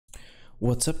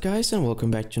What's up guys, and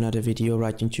welcome back to another video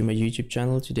right into my YouTube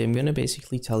channel. Today I'm gonna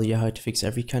basically tell you how to fix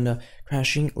every kind of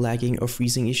crashing, lagging or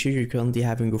freezing issue you're currently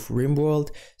having with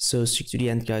Rimworld. So stick to the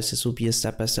end guys, this will be a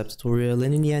step-by-step tutorial,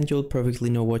 and in the end you'll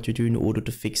perfectly know what to do in order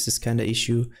to fix this kind of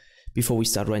issue. Before we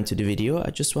start right into the video,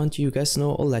 I just want you guys to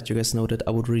know, or let you guys know, that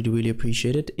I would really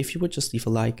appreciate it if you would just leave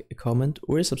a like, a comment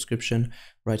or a subscription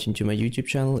right into my YouTube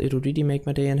channel. It would really make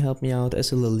my day and help me out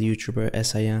as a little YouTuber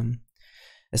as I am.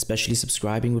 Especially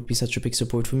subscribing would be such a big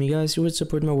support for me guys. You would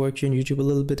support my work here on YouTube a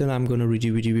little bit, and I'm gonna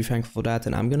really be thankful for that,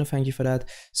 and I'm gonna thank you for that.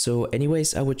 So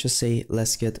anyways, I would just say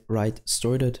let's get right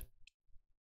started.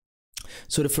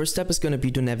 So the first step is gonna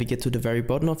be to navigate to the very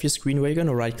bottom of your screen, where you're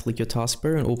gonna right click your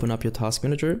taskbar and open up your task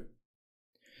manager.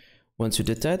 Once you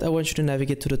did that, I want you to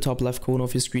navigate to the top left corner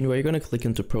of your screen, where you're gonna click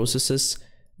into processes.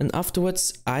 And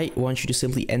afterwards, I want you to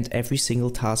simply end every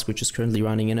single task which is currently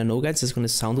running. And I know guys, it's going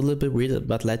to sound a little bit weird,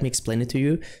 but let me explain it to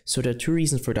you. So there are two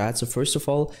reasons for that. So first of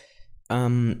all,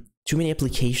 too many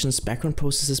applications, background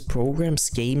processes,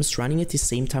 programs, games running at the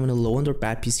same time on a low-end or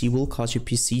bad PC will cause your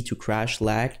PC to crash,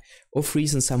 lag, or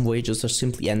freeze in some way, just to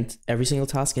simply end every single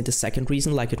task. And the second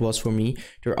reason, like it was for me,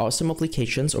 there are some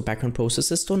applications or background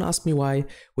processes, don't ask me why,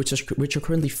 which are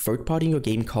currently third-party in your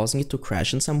game, causing it to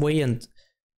crash in some way, and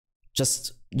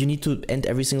just you need to end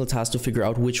every single task to figure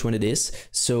out which one it is.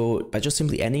 So by just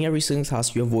simply ending every single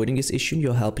task, you're avoiding this issue,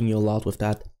 you're helping you a lot with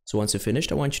that. So once you're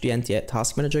finished, I want you to end the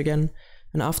task manager again,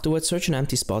 and afterwards search an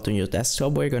empty spot on your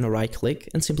desktop where you're going to right click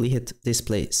and simply hit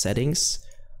display settings.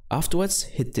 Afterwards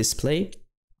hit display,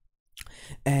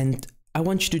 and I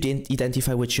want you to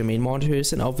identify which your main monitor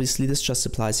is, and obviously this just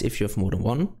applies if you have more than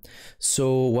one.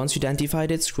 So once you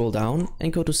identified it, scroll down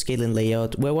and go to scale and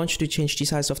layout, where I want you to change the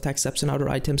size of text apps and other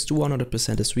items to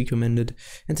 100% as recommended,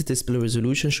 and the display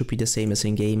resolution should be the same as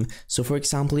in game. So for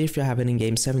example, if you have an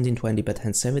in-game 1720 by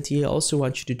 1070, I also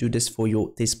want you to do this for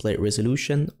your display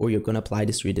resolution, or you're gonna apply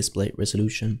this to your display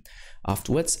resolution.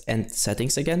 Afterwards, end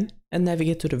settings again and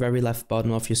navigate to the very left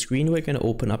bottom of your screen, where you're gonna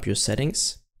open up your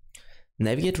settings.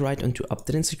 Navigate right onto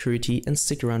Update and Security and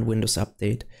stick around Windows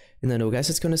Update. And I know guys,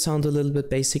 it's gonna sound a little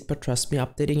bit basic, but trust me,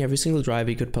 updating every single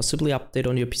driver you could possibly update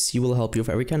on your PC will help you with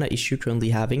every kind of issue you're currently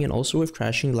having, and also with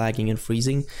crashing, lagging and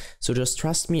freezing. So just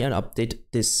trust me and update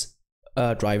this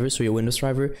driver, so your Windows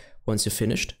driver. Once you're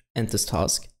finished, end this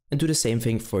task and do the same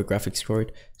thing for a graphics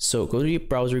card. So go to your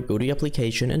browser, go to your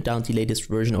application and download the latest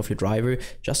version of your driver,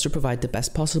 just to provide the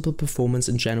best possible performance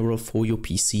in general for your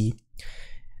PC.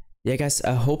 Yeah guys,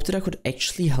 I hope that I could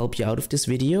actually help you out with this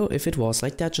video. If it was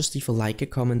like that, just leave a like, a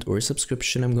comment or a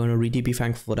subscription. I'm gonna really be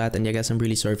thankful for that. And yeah guys, I'm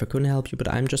really sorry if I couldn't help you,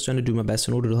 but I'm just trying to do my best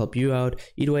in order to help you out.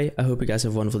 Either way, I hope you guys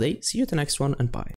have a wonderful day. See you at the next one, and bye.